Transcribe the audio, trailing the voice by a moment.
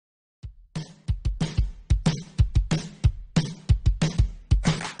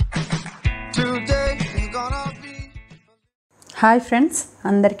Hi friends,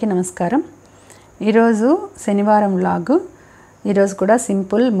 అందరికీ నమస్కారం. ఈరోజు శనివారం వ్లాగ్. ఈరోజు కూడా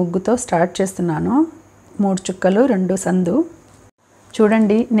సింపుల్ ముగ్గుతో స్టార్ట్ చేస్తున్నాను. 3 చుక్కలు 2 సందు.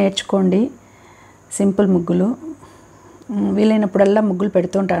 చూడండి, నేర్చుకోండి. సింపుల్ ముగ్గులు వీలైనప్పుడల్లా ముగ్గులు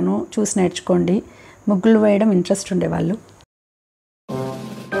పెడుతుంటాను, చూసి నేర్చుకోండి. ముగ్గులు వేయడం ఇంట్రెస్ట్ ఉండేవాళ్ళు.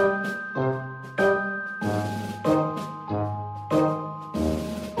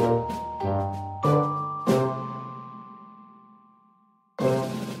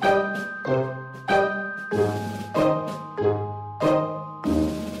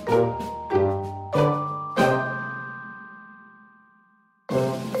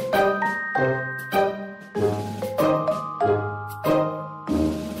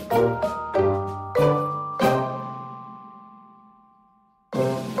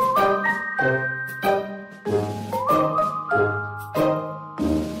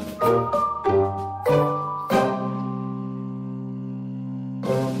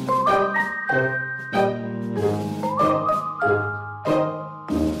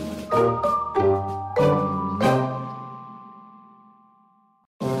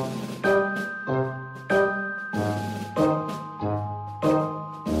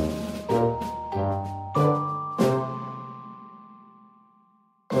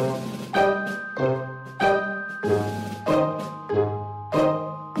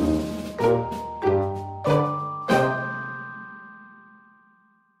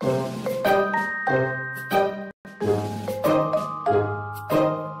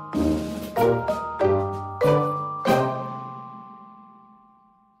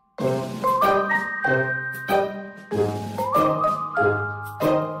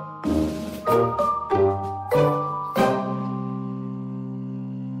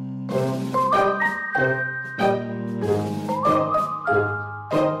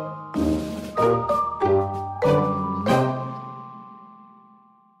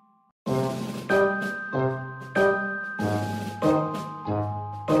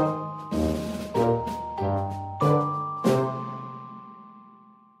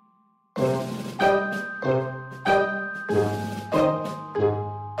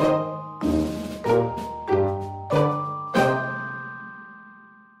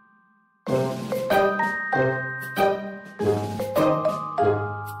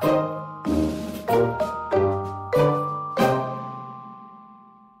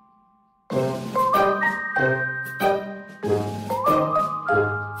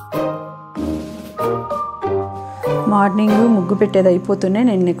 మార్నింగ్ ముగ్గు పెట్టేది అయిపోతూనే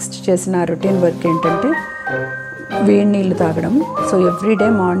నేను నెక్స్ట్ చేసిన రొటీన్ వర్క్ ఏంటంటే వేడి నీళ్ళు తాగడం. సో ఎవ్రీడే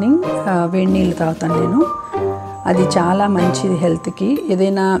మార్నింగ్ వేడి నీళ్ళు తాగుతాను నేను. అది చాలా మంచిది హెల్త్కి.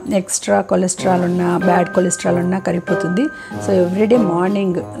 ఏదైనా ఎక్స్ట్రా కొలెస్ట్రాల్ ఉన్నా, బ్యాడ్ కొలెస్ట్రాల్ ఉన్నా కరిగిపోతుంది. సో ఎవ్రీడే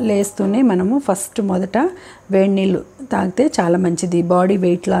మార్నింగ్ లేస్తూనే మనము మొదట వేడి నీళ్ళు తాగితే చాలా మంచిది. బాడీ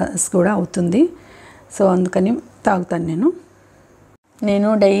వెయిట్ లాస్ కూడా అవుతుంది. సో అందుకని తాగుతాను నేను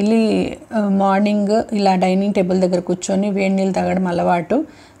డైలీ మార్నింగ్ ఇలా డైనింగ్ టేబుల్ దగ్గర కూర్చొని వేడి నీళ్ళు తాగడం అలవాటు.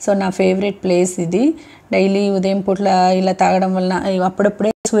 సో నా ఫేవరెట్ ప్లేస్ ఇది. డైలీ ఉదయం పూట్ల ఇలా తాగడం వలన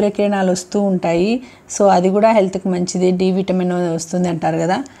అప్పుడప్పుడే సూర్యకిరణాలు వస్తూ ఉంటాయి. సో అది కూడా హెల్త్కి మంచిది. డి విటమిన్ వస్తుంది అంటారు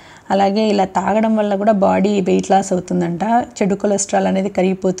కదా. అలాగే ఇలా తాగడం వల్ల కూడా బాడీ వెయిట్ లాస్ అవుతుందంట. చెడు కొలెస్ట్రాల్ అనేది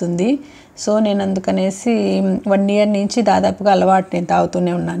కరిగిపోతుంది. సో నేను అందుకనేసి 1 ఇయర్ నుంచి దాదాపుగా అలవాటు నేను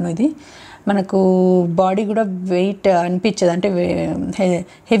తాగుతూనే ఉన్నాను. ఇది మనకు బాడీ కూడా వెయిట్ అనిపించదు, అంటే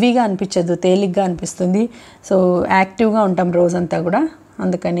హెవీగా అనిపించదు, తేలిగ్గా అనిపిస్తుంది. సో యాక్టివ్గా ఉంటాం రోజంతా కూడా.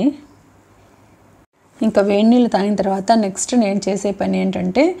 అందుకని ఇంకా వేడి నీళ్ళు తాగిన తర్వాత నెక్స్ట్ నేను చేసే పని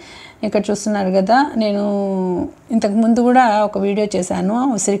ఏంటంటే, ఇక్కడ చూస్తున్నారు కదా, నేను ఇంతకుముందు కూడా ఒక వీడియో చేశాను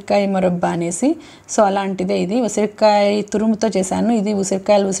ఉసిరికాయ మురబ్బా అనేసి. సో అలాంటిదే ఇది. ఉసిరికాయ తురుముతో చేశాను. ఇది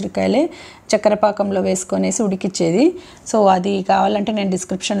ఉసిరికాయలే చక్కెర పాకంలో వేసుకొనేసి ఉడికిచ్చేది. సో అది కావాలంటే నేను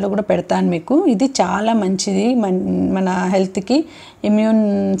డిస్క్రిప్షన్లో కూడా పెడతాను మీకు. ఇది చాలా మంచిది మన హెల్త్కి. ఇమ్యూన్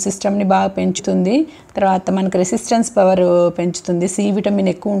సిస్టమ్ని బాగా పెంచుతుంది. తర్వాత మనకు రెసిస్టెన్స్ పవర్ పెంచుతుంది. సి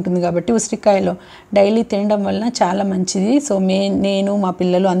విటమిన్ ఎక్కువ ఉంటుంది కాబట్టి ఉసిరికాయలో డైలీ తినడం వలన చాలా మంచిది. సో నేను మా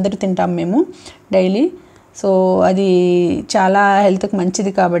పిల్లలు అందరూ తింటాం మేము డైలీ. సో అది చాలా హెల్త్కి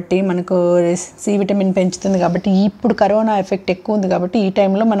మంచిది కాబట్టి, మనకు సి విటమిన్ పెంచుతుంది కాబట్టి. ఇప్పుడు కరోనా ఎఫెక్ట్ ఎక్కువ ఉంది కాబట్టి ఈ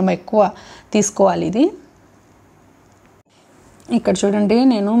టైంలో మనం ఎక్కువ తీసుకోవాలి ఇది. ఇక్కడ చూడండి,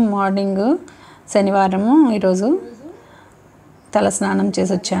 నేను మార్నింగ్ శనివారము ఈరోజు తల స్నానం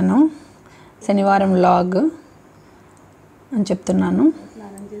చేసి వచ్చాను. శనివారం వ్లాగ్ అని చెప్తున్నాను.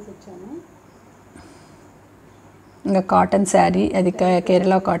 ఇంకా కాటన్ శారీ, అది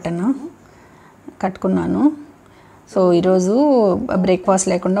కేరళ కాటన్ కట్టుకున్నాను. సో ఈరోజు బ్రేక్ఫాస్ట్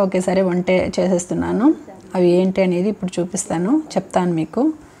లేకుండా ఒకేసారి వంట చేసేస్తున్నాను. అవి ఏంటి అనేది ఇప్పుడు చూపిస్తాను, చెప్తాను మీకు.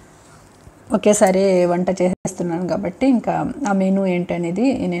 ఒకేసారి వంట చేసేస్తున్నాను కాబట్టి ఇంకా ఆ మెనూ ఏంటనేది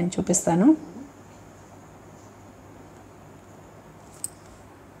నేను చూపిస్తాను.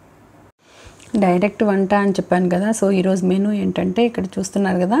 డైరెక్ట్ వంట అని చెప్పాను కదా. సో ఈరోజు మెనూ ఏంటంటే ఇక్కడ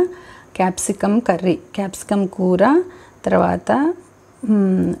చూస్తున్నారు కదా, క్యాప్సికమ్ కర్రీ, క్యాప్సికమ్ కూర, తర్వాత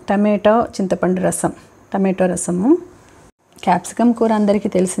టమాటో చింతపండు రసం, టమాటో రసము. క్యాప్సికమ్ కూర అందరికీ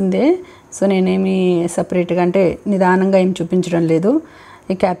తెలిసిందే. సో నేనేమి సపరేట్గా అంటే నిదానంగా ఏం చూపించడం లేదు.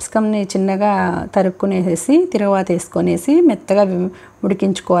 ఈ క్యాప్సికమ్ని చిన్నగా తరుక్కునేసి తిరువాత వేసుకొనేసి మెత్తగా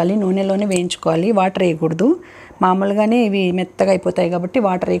ఉడికించుకోవాలి, నూనెలోనే వేయించుకోవాలి, వాటర్ వేయకూడదు. మామూలుగానే ఇవి మెత్తగా అయిపోతాయి కాబట్టి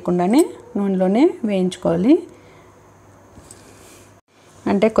వాటర్ వేయకుండానే నూనెలోనే వేయించుకోవాలి.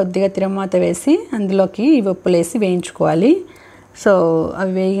 అంటే కొద్దిగా తిరువాత వేసి అందులోకి ఈ ఉప్పులు వేసి వేయించుకోవాలి. సో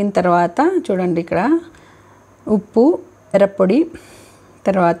అవి వేగిన తర్వాత చూడండి, ఇక్కడ ఉప్పు, మిరప్పొడి,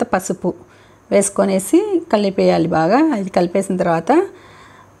 తర్వాత పసుపు వేసుకొనేసి కలిపేయాలి బాగా. అది కలిపేసిన తర్వాత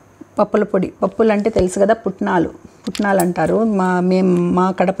పప్పుల పొడి, పప్పులు అంటే తెలుసు కదా, పుట్నాలు అంటారు. మా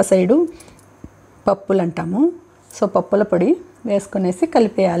కడప సైడు పప్పులు అంటాము. సో పప్పుల పొడి వేసుకొనేసి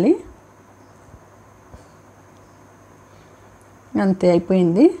కలిపేయాలి. అంతే,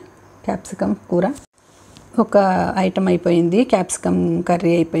 అయిపోయింది క్యాప్సికమ్ కూర. ఒక ఐటమ్ అయిపోయింది, క్యాప్సికమ్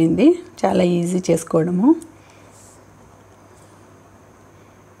కర్రీ అయిపోయింది. చాలా ఈజీ చేసుకోవడము.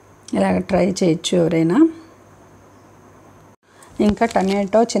 ఇలాగ ట్రై చేయొచ్చు ఎవరైనా. ఇంకా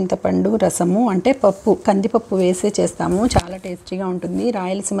టమాటో చింతపండు రసము అంటే పప్పు, కందిపప్పు వేసి చేస్తాము. చాలా టేస్టీగా ఉంటుంది.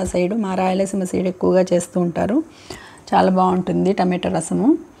 మా రాయలసీమ సైడ్ ఎక్కువగా చేస్తూ ఉంటారు. చాలా బాగుంటుంది టమాటో రసము.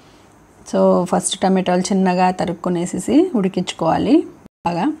 సో ఫస్ట్ టమాటాలు చిన్నగా తరుక్కునేసి ఉడికించుకోవాలి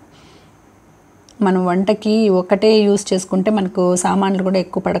బాగా. మనం వంటకి ఒకటే యూస్ చేసుకుంటే మనకు సామాన్లు కూడా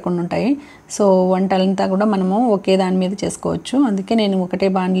ఎక్కువ పడకుండా ఉంటాయి. సో వంటలంతా కూడా మనము ఒకే దాని మీద చేసుకోవచ్చు. అందుకే నేను ఒకటే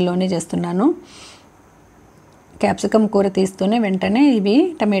బాండిలోనే చేస్తున్నాను. క్యాప్సికమ్ కూర తీస్తూనే వెంటనే ఇవి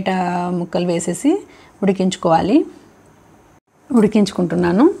టమాటా ముక్కలు వేసేసి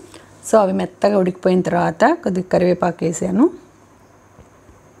ఉడికించుకుంటున్నాను. సో అవి మెత్తగా ఉడికిపోయిన తర్వాత కొద్దిగా కరివేపాకు వేసాను.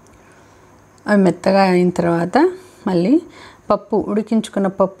 అవి మెత్తగా అయిన తర్వాత మళ్ళీ ఉడికించుకున్న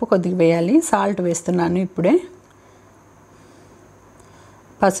పప్పు కొద్దిగా వేయాలి. సాల్ట్ వేస్తున్నాను ఇప్పుడే.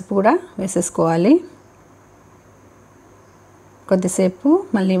 పసుపు కూడా వేసేసుకోవాలి. కొద్దిసేపు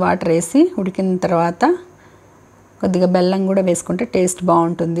మళ్ళీ వాటర్ వేసి ఉడికిన తర్వాత కొద్దిగా బెల్లం కూడా వేసుకుంటే టేస్ట్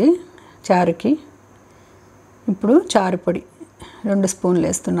బాగుంటుంది చారుకి. ఇప్పుడు చారు పొడి 2 స్పూన్లు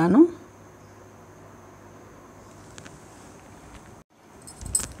వేస్తున్నాను.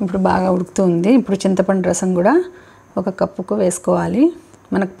 ఇప్పుడు బాగా ఉడుకుతుంది. ఇప్పుడు చింతపండు రసం కూడా 1 కప్పుకు వేసుకోవాలి.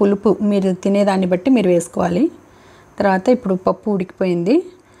 మనకు పులుపు మీరు తినేదాన్ని బట్టి మీరు వేసుకోవాలి. తర్వాత ఇప్పుడు పప్పు ఉడికిపోయింది,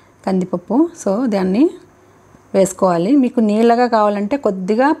 కందిపప్పు. సో దాన్ని వేసుకోవాలి. మీకు నీళ్ళగా కావాలంటే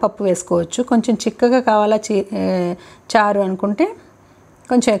కొద్దిగా పప్పు వేసుకోవచ్చు. కొంచెం చిక్కగా కావాలా చారు అనుకుంటే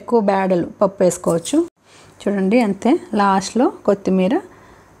కొంచెం ఎక్కువ బేడలు పప్పు వేసుకోవచ్చు. చూడండి అంతే. లాస్ట్లో కొత్తిమీర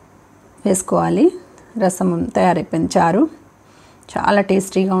వేసుకోవాలి. రసం తయారైపోయింది. చారు చాలా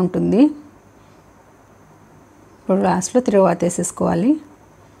టేస్టీగా ఉంటుంది. ఇప్పుడు లాస్ట్లో తిరువాత వేసేసుకోవాలి.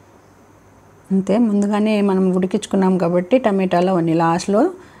 అంతే. ముందుగానే మనం ఉడికించుకున్నాం కాబట్టి టమాటాలో అన్ని లాస్ట్లో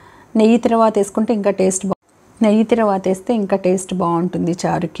నెయ్యి తిరువాత వేసుకుంటే ఇంకా టేస్ట్ బాగుంటుంది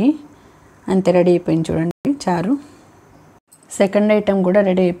చారుకి. అంతే, రెడీ అయిపోయింది చూడండి చారు. సెకండ్ ఐటెం కూడా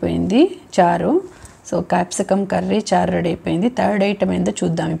రెడీ అయిపోయింది, చారు. సో క్యాప్సికమ్ కర్రీ చారు రెడీ అయిపోయింది. థర్డ్ ఐటెం ఏందో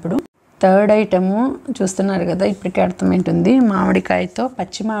చూద్దాం ఇప్పుడు. థర్డ్ ఐటము చూస్తున్నారు కదా, ఇప్పటికే అర్థమవుతుంది. మామిడికాయతో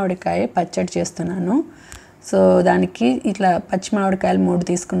పచ్చి మామిడికాయ పచ్చడి చేస్తున్నాను. సో దానికి ఇట్లా పచ్చి మామిడికాయలు 3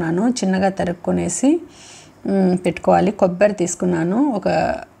 తీసుకున్నాను, చిన్నగా తరుక్కునేసి పెట్టుకోవాలి. కొబ్బరి తీసుకున్నాను, ఒక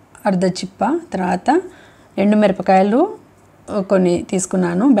అర్ధ చిప్ప. తర్వాత ఎండుమిరపకాయలు కొన్ని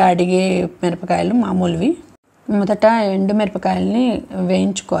తీసుకున్నాను, బ్యాడిగే మిరపకాయలు మామూలువి. మొదట ఎండుమిరపకాయలని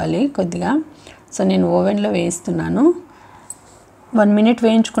వేయించుకోవాలి కొద్దిగా. సో నేను ఓవెన్లో వేయిస్తున్నాను. 1 మినిట్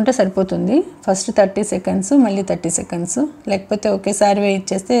వేయించుకుంటే సరిపోతుంది. ఫస్ట్ 30 సెకండ్స్, మళ్ళీ 30 సెకండ్స్. లేకపోతే ఒకేసారి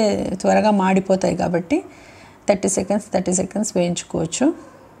వేయించేస్తే త్వరగా మాడిపోతాయి కాబట్టి 30 సెకండ్స్ వేయించుకోవచ్చు.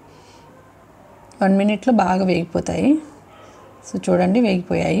 1 మినిట్లో బాగా వేగిపోతాయి. సో చూడండి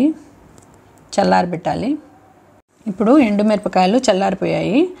వేగిపోయాయి. చల్లారబెట్టాలి. ఇప్పుడు ఎండుమిరపకాయలు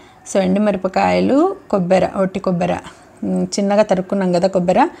చల్లారిపోయాయి. సో ఎండుమిరపకాయలు, ఒట్టి కొబ్బరి చిన్నగా తరుక్కున్నాం కదా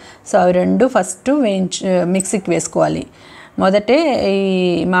కొబ్బరి. సో అవి 2 ఫస్ట్ మిక్సీకి వేసుకోవాలి. మొదటే ఈ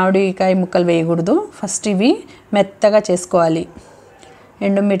మామిడికాయ ముక్కలు వేయకూడదు, ఫస్ట్ ఇవి మెత్తగా చేసుకోవాలి.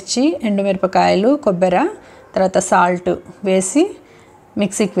 ఎండుమిరపకాయలు, కొబ్బరి, తర్వాత సాల్ట్ వేసి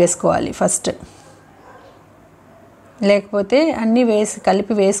మిక్సీకి వేసుకోవాలి ఫస్ట్. లేకపోతే అన్నీ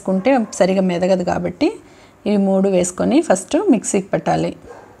కలిపి వేసుకుంటే సరిగా మెదగదు కాబట్టి ఇవి 3 వేసుకొని ఫస్ట్ మిక్సీకి పెట్టాలి.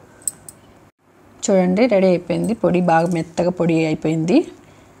 చూడండి రెడీ అయిపోయింది. పొడి బాగా మెత్తగా పొడి అయిపోయింది.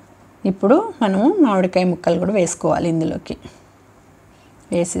 ఇప్పుడు మనము మామిడికాయ ముక్కలు కూడా వేసుకోవాలి ఇందులోకి.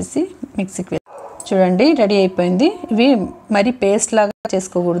 వేసేసి మిక్సీకి చూడండి రెడీ అయిపోయింది. ఇవి మరి పేస్ట్ లాగా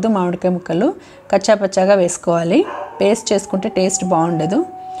చేసుకోకూడదు, మామిడికాయ ముక్కలు కచ్చాపచ్చాగా వేసుకోవాలి. పేస్ట్ చేసుకుంటే టేస్ట్ బాగుండదు.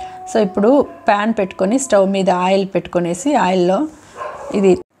 సో ఇప్పుడు ప్యాన్ పెట్టుకొని స్టవ్ మీద ఆయిల్ పెట్టుకొనేసి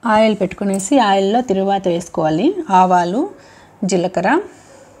ఆయిల్ పెట్టుకునేసి ఆయిల్లో తిరువాత వేసుకోవాలి. ఆవాలు, జీలకర్ర,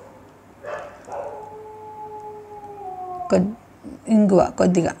 ఇంగువ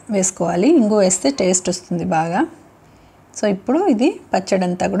కొద్దిగా వేసుకోవాలి. ఇంగువ వేస్తే టేస్ట్ వస్తుంది బాగా. సో ఇప్పుడు ఇది పచ్చడి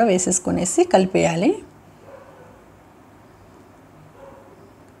అంతా కూడా వేసేసుకునేసి కలిపేయాలి.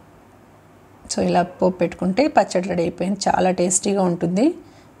 సో ఇలా పోపు పెట్టుకుంటే పచ్చడి రెడీ అయిపోయింది. చాలా టేస్టీగా ఉంటుంది,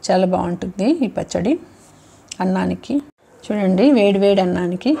 చాలా బాగుంటుంది ఈ పచ్చడి అన్నానికి. చూడండి వేడివేడి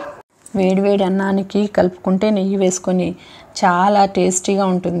అన్నానికి కలుపుకుంటే నెయ్యి వేసుకొని చాలా టేస్టీగా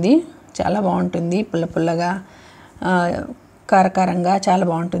ఉంటుంది, చాలా బాగుంటుంది. పుల్ల పుల్లగా కారకారంగా చాలా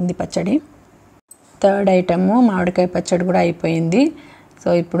బాగుంటుంది పచ్చడి. థర్డ్ ఐటము మామిడికాయ పచ్చడి కూడా అయిపోయింది. సో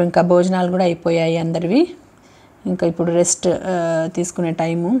ఇప్పుడు ఇంకా భోజనాలు కూడా అయిపోయాయి అందరివి. ఇంకా ఇప్పుడు రెస్ట్ తీసుకునే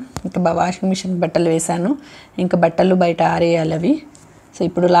టైము. ఇంకా వాషింగ్ మిషన్ బట్టలు వేశాను, ఇంకా బట్టలు బయట ఆరేయాలి అవి. సో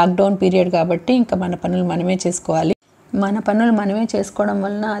ఇప్పుడు లాక్డౌన్ పీరియడ్ కాబట్టి ఇంకా మన పనులు మనమే చేసుకోవాలి. మన పనులు మనమే చేసుకోవడం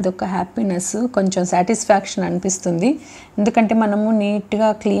వలన అదొక హ్యాపీనెస్, కొంచెం సాటిస్ఫాక్షన్ అనిపిస్తుంది. ఎందుకంటే మనము నీట్గా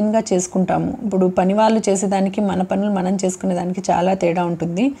క్లీన్గా చేసుకుంటాము. ఇప్పుడు పని వాళ్ళు చేసేదానికి మన పనులు మనం చేసుకునే దానికి చాలా తేడా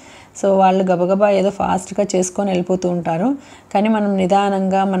ఉంటుంది. సో వాళ్ళు గబగబా ఏదో ఫాస్ట్గా చేసుకొని వెళ్ళిపోతూ ఉంటారు. కానీ మనం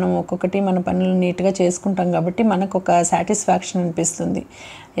నిదానంగా మనం ఒక్కొక్కటి మన పనులు నీట్గా చేసుకుంటాం కాబట్టి మనకు ఒక సాటిస్ఫాక్షన్ అనిపిస్తుంది.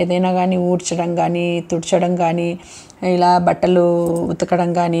 ఏదైనా కానీ ఊడ్చడం కానీ, తుడచడం కానీ, ఇలా బట్టలు ఉతకడం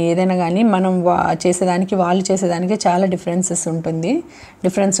కానీ, ఏదైనా కానీ మనం చేసేదానికి వాళ్ళు చేసేదానికి చాలా డిఫరెన్స్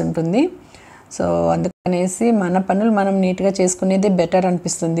ఉంటుంది. సో అందుకనేసి మన పనులు మనం నీట్గా చేసుకునేది బెటర్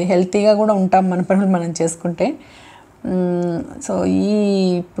అనిపిస్తుంది. హెల్తీగా కూడా ఉంటాం మన పనులు మనం చేసుకుంటే. సో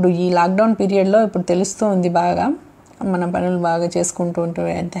ఇప్పుడు ఈ లాక్డౌన్ పీరియడ్లో ఇప్పుడు తెలుస్తూ ఉంది బాగా, మన పనులు బాగా చేసుకుంటూ ఉంటూ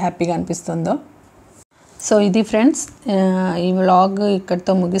ఎంత హ్యాపీగా అనిపిస్తుందో. సో ఇది ఫ్రెండ్స్, ఈ వ్లాగ్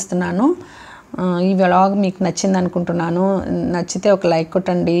ఇక్కడితో ముగిస్తున్నాను. ఈ వ్లాగ్ మీకు నచ్చింది అనుకుంటున్నాను. నచ్చితే ఒక లైక్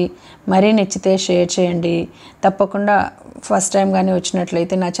కొట్టండి, మరీ నచ్చితే షేర్ చేయండి. తప్పకుండా ఫస్ట్ టైం కానీ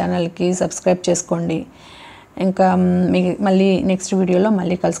వచ్చినట్లయితే నా ఛానల్కి సబ్స్క్రైబ్ చేసుకోండి. ఇంకా మళ్ళీ నెక్స్ట్ వీడియోలో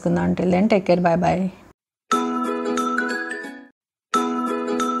మళ్ళీ కలుసుకుందాం. Until then take care, bye bye.